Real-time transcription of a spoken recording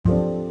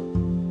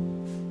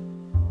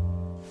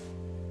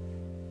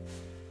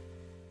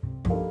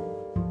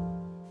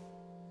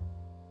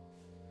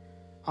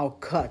I'll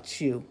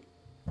cut you,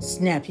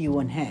 snap you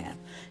in half,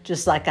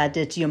 just like I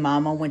did to your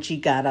mama when she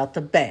got out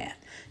the bath,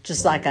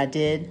 just like I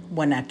did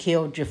when I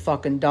killed your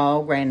fucking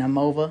dog, ran him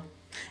over,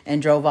 and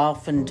drove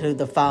off into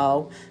the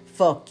fog.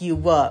 Fuck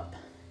you up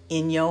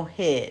in your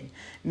head,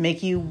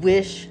 make you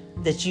wish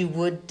that you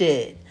were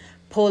dead.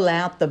 Pull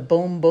out the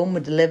boom boom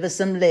and deliver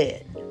some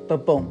lead.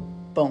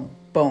 Ba-boom, boom,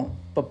 boom,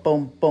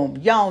 ba-boom, boom.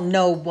 Y'all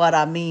know what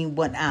I mean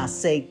when I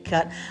say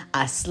cut.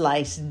 I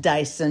slice,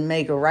 dice, and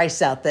make a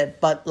rice out that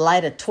butt.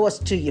 Light a torch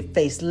to your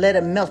face, let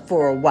it melt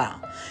for a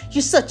while.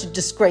 You're such a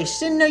disgrace,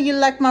 you know you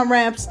like my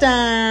rap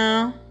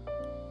style.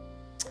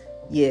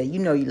 Yeah, you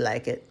know you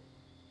like it.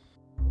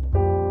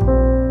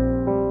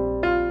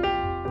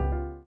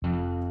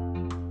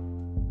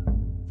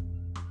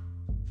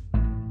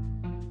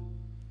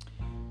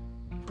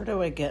 Where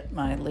do I get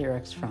my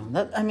lyrics from?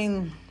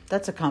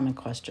 That's a common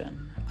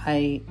question.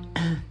 I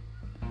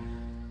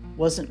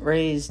wasn't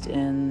raised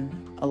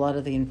in a lot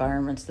of the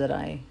environments that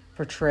I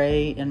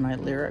portray in my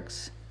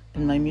lyrics,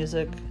 in my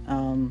music.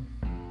 I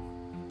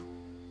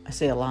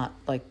say a lot,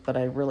 but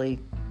I really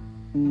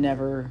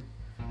never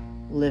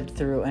lived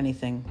through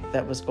anything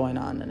that was going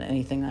on in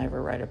anything I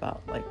ever write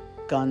about, like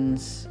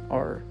guns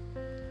or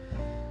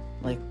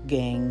like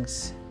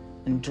gangs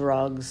and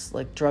drugs,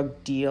 like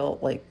drug deal,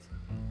 like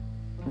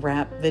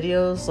rap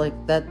videos like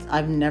that.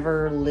 I've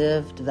never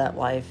lived that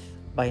life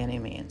by any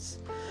means.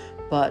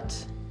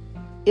 But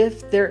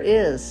if there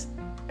is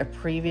a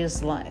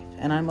previous life,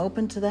 and I'm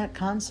open to that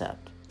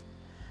concept,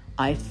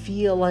 I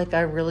feel like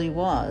I really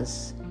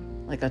was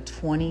like a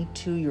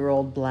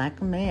 22-year-old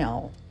black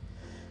male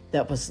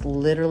that was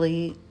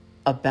literally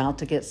about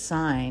to get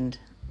signed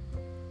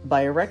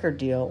by a record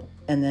deal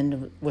and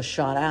then was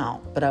shot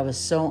out. But I was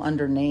so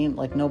undernamed,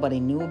 like nobody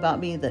knew about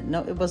me, that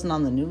it wasn't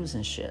on the news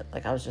and shit.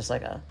 Like I was just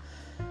like a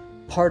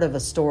part of a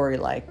story,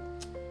 like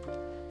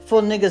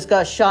full niggas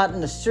got shot in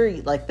the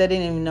street. Like they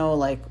didn't even know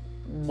like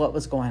what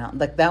was going on.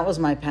 Like that was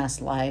my past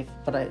life.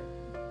 But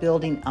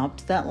building up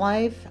to that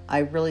life, I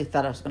really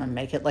thought I was going to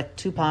make it. Like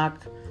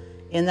Tupac,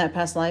 in that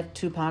past life,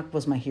 Tupac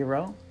was my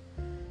hero,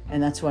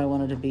 and that's who I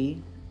wanted to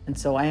be. And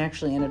so I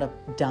actually ended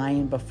up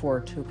dying before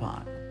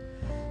Tupac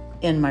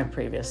in my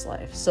previous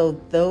life. So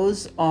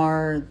those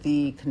are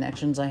the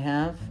connections I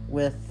have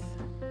with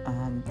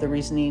the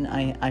reasoning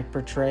I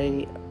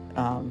portray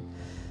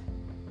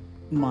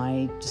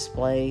my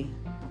display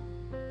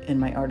in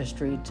my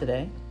artistry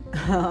today.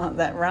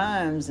 That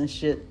rhymes and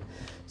shit.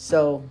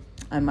 So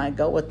I might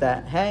go with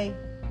that. Hey.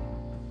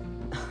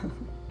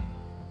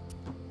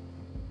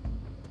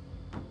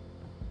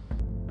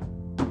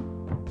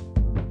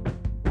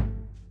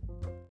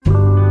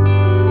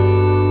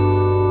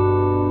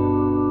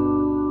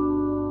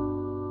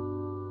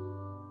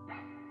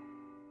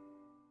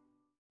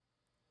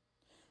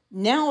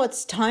 Now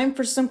it's time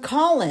for some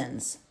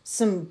call-ins,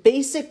 some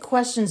basic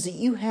questions that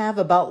you have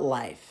about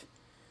life.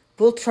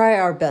 We'll try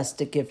our best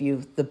to give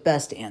you the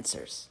best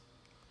answers.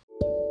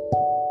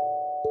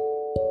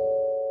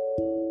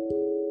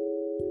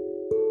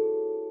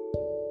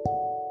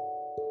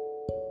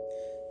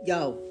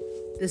 Yo,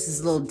 this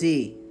is Lil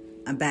D.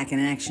 I'm back in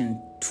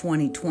action.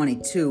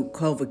 2022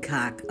 COVID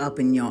cock up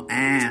in your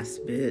ass,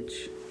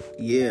 bitch.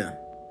 Yeah.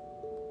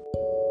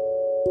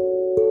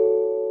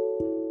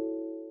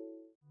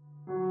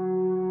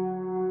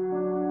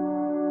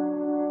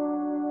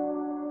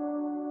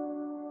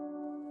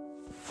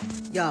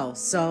 Yo,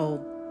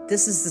 so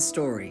this is the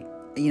story.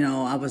 You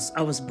know, I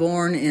was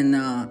born in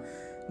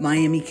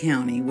Miami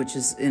County, which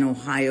is in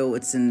Ohio.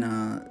 It's in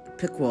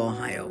Piqua,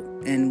 Ohio.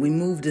 And we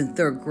moved in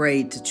 3rd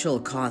grade to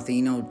Chillicothe,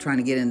 you know, trying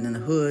to get in the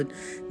hood.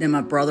 Then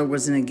my brother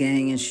was in a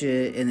gang and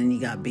shit, and then he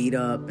got beat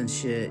up and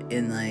shit.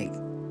 And, like,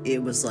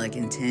 it was, like,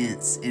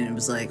 intense. And it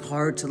was, like,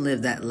 hard to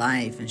live that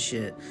life and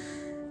shit.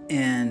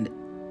 And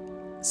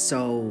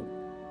so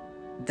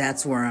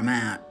that's where I'm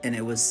at, and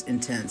it was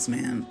intense,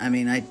 man. I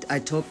mean, I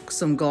took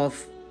some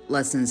golf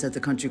lessons at the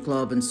country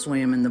club and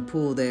swam in the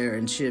pool there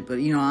and shit, but,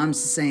 you know, I'm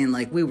just saying,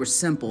 like, we were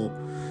simple.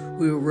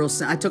 We were real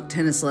I took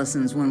tennis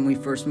lessons when we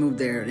first moved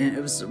there, and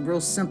it was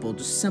real simple,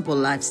 just simple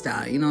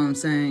lifestyle, you know what I'm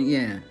saying?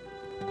 Yeah.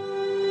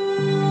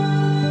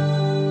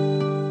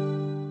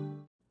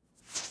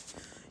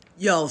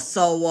 Yo,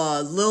 so,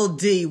 Lil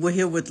D, we're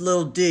here with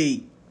Lil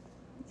D.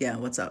 Yeah,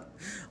 what's up?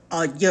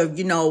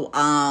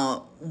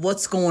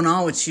 What's going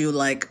on with you?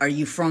 Like, are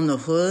you from the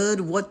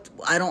hood? What?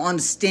 I don't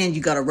understand.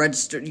 You got a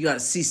register, you got a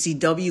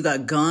CCW, you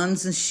got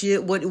guns and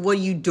shit. What are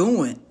you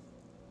doing?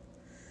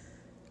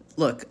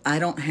 Look, I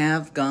don't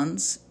have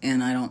guns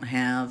and I don't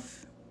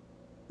have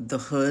the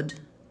hood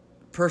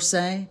per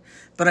se,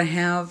 but I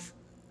have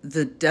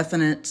the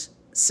definite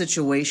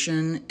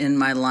situation in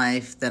my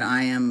life that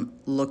I am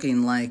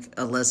looking like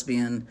a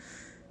lesbian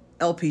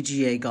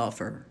LPGA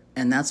golfer.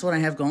 And that's what I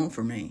have going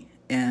for me.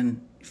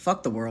 And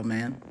fuck the world,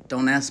 man.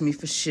 Don't ask me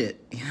for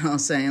shit. You know what I'm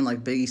saying?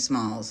 Like Biggie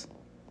Smalls.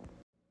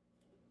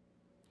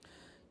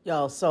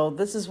 Yo, so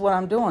this is what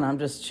I'm doing. I'm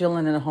just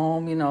chilling at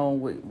home. You know,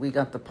 we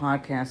got the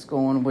podcast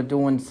going. We're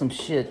doing some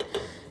shit.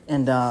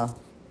 And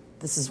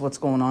this is what's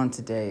going on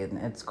today, and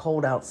it's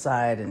cold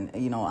outside, and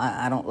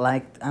I don't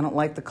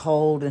like the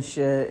cold and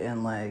shit,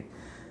 and like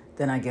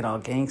then I get all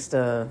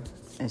gangsta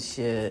and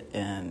shit,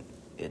 and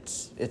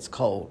it's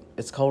cold.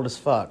 It's cold as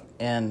fuck,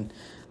 and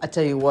I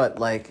tell you what,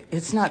 like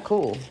it's not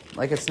cool.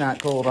 Like it's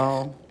not cool at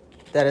all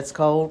that it's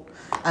cold.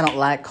 I don't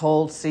like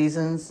cold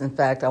seasons. In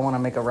fact, I want to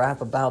make a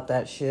rap about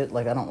that shit.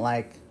 Like I don't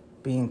like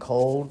being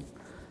cold.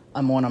 I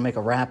want to make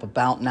a rap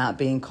about not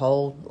being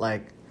cold.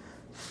 Like,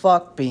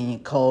 fuck being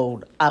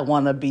cold. I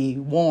want to be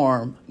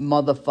warm.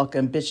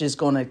 Motherfucking bitches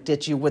gonna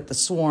get you with the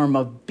swarm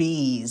of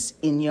bees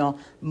in your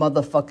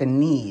motherfucking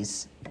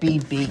knees. Bee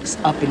beaks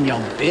up in your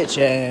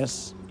bitch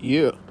ass.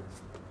 Yeah.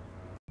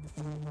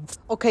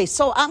 Okay,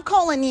 so I'm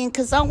calling in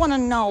because I want to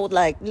know,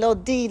 like, Lil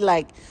D,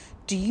 like,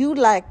 do you,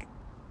 like,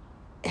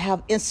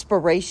 have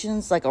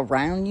inspirations, like,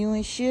 around you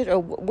and shit? Or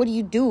what do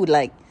you do?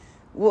 Like,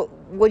 what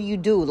do you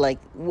do? Like,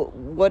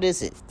 what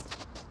is it?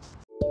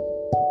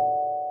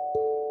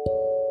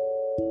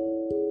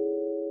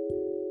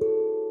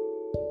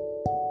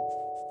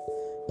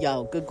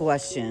 Yo, good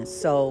question.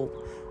 So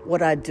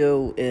what I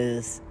do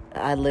is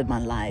I live my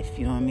life,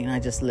 you know what I mean? I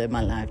just live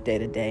my life day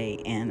to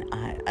day, and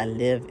I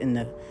live in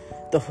the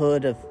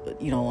hood of,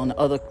 on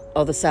the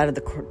other side of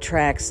the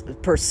tracks,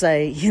 per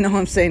se, you know what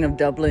I'm saying, of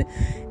Dublin.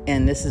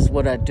 And this is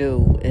what I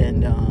do.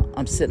 And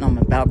I'm sitting on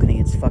my balcony.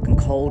 It's fucking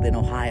cold in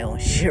Ohio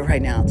and shit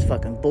right now. It's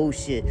fucking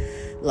bullshit.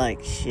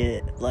 Like,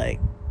 shit.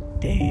 Like,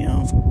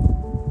 damn.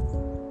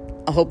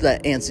 I hope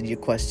that answered your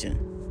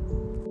question.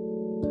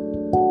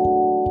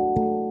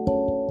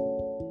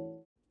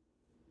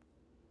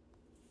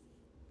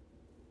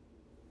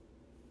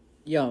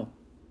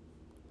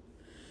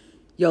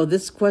 Yo,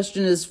 this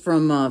question is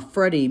from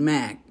Freddie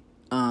Mac.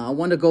 I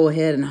want to go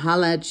ahead and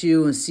holler at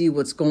you and see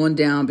what's going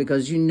down,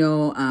 because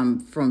I'm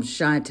from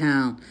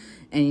Chi-Town,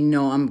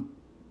 and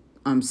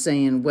I'm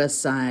saying West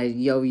Side,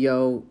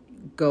 yo,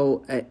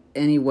 go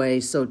anyway,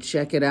 so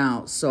check it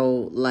out.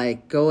 So,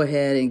 like, go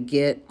ahead and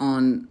get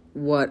on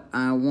what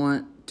I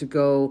want to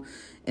go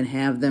and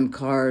have them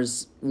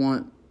cars,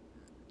 want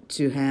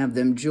to have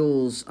them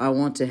jewels. I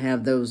want to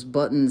have those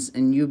buttons,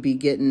 and you be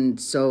getting,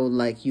 so,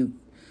 like, you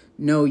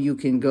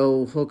can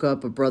go hook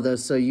up a brother,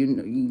 so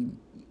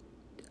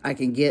I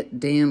can get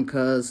damn,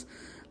 cuz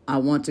I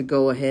want to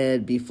go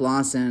ahead, be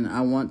flossing.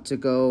 I want to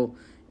go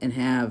and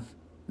have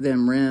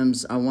them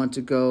rims. I want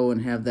to go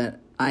and have that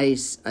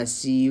ice. I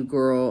see you,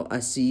 girl. I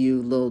see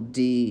you, Lil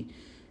D.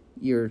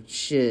 Your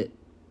shit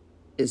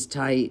is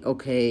tight.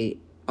 Okay,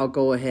 I'll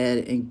go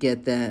ahead and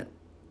get that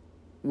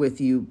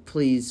with you.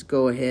 Please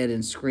go ahead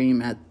and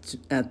scream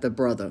at the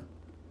brother.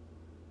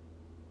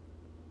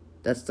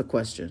 That's the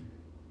question.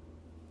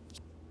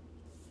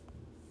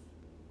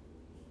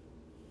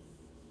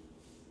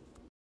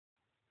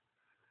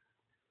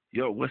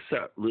 Yo, what's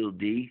up, Lil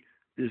D?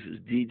 This is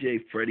DJ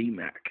Freddie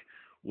Mac.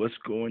 What's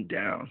going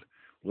down?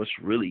 What's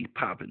really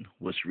popping?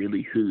 What's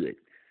really hood?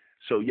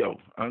 So, yo,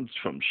 I'm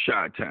from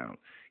Chi-Town.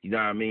 You know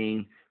what I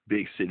mean?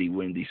 Big city,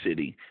 windy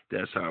city.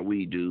 That's how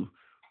we do.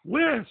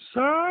 West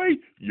Side,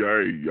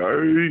 yay,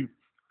 yay.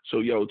 So,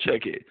 yo,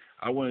 check it.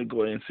 I want to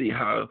go ahead and see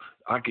how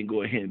I can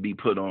go ahead and be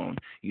put on.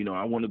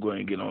 I want to go ahead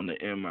and get on the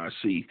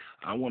MIC.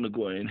 I want to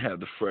go ahead and have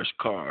the fresh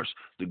cars,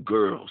 the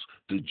girls,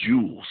 the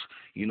jewels.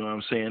 You know what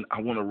I'm saying? I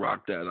want to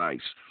rock that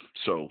ice.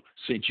 So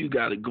since you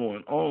got it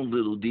going on,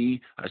 Little D,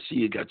 I see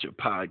you got your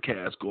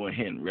podcast going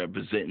ahead and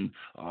representing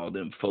all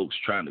them folks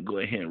trying to go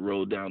ahead and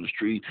roll down the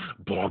street.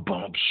 Bum,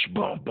 bum, sh,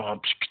 bum,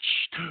 bum,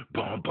 sh,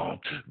 bum, bum,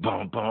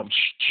 bum, bum,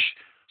 sh.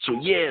 So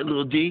yeah,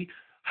 Little D,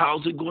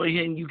 how's it going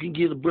ahead and you can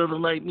get a brother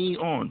like me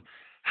on?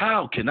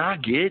 How can I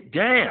get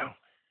down?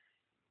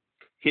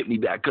 Hit me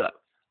back up.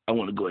 I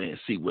want to go ahead and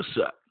see what's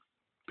up.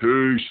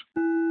 Peace.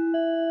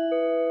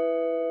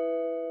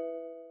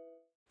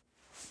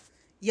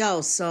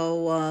 Yo,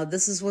 so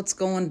this is what's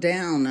going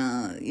down.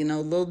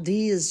 Lil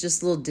D is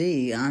just Lil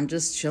D. I'm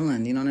just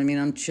chilling. You know what I mean?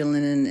 I'm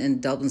chilling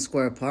in Dublin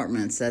Square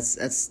Apartments.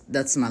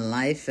 That's my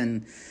life.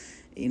 And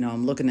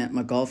I'm looking at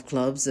my golf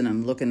clubs, and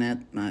I'm looking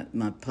at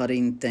my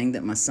putting thing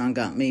that my son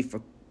got me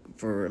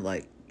for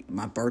like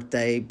my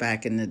birthday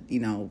back in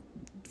the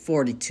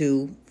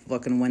 42,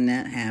 fucking when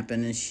that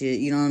happened and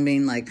shit. You know what I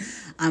mean? Like,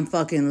 I'm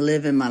fucking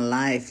living my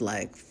life.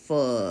 Like,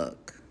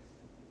 fuck.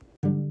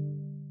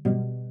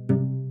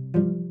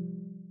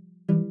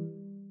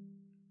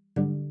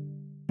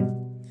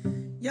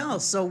 Yo,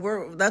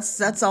 so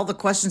that's all the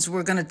questions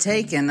we're gonna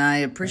take, and I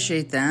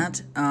appreciate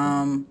that.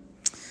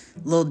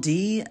 Lil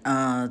D,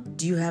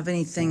 do you have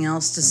anything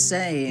else to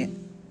say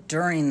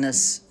during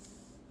this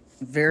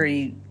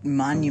very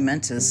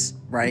monumentous,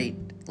 right?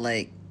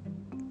 Like,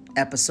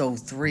 episode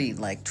 3,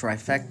 like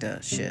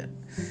trifecta shit.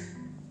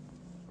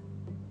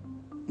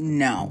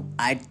 No,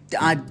 I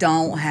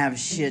don't have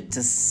shit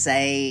to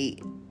say,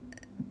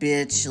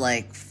 bitch.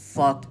 Like,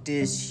 fuck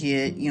this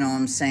shit, you know what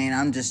I'm saying?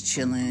 I'm just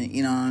chilling,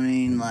 you know what I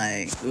mean?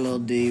 Like, Lil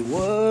D,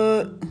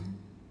 what?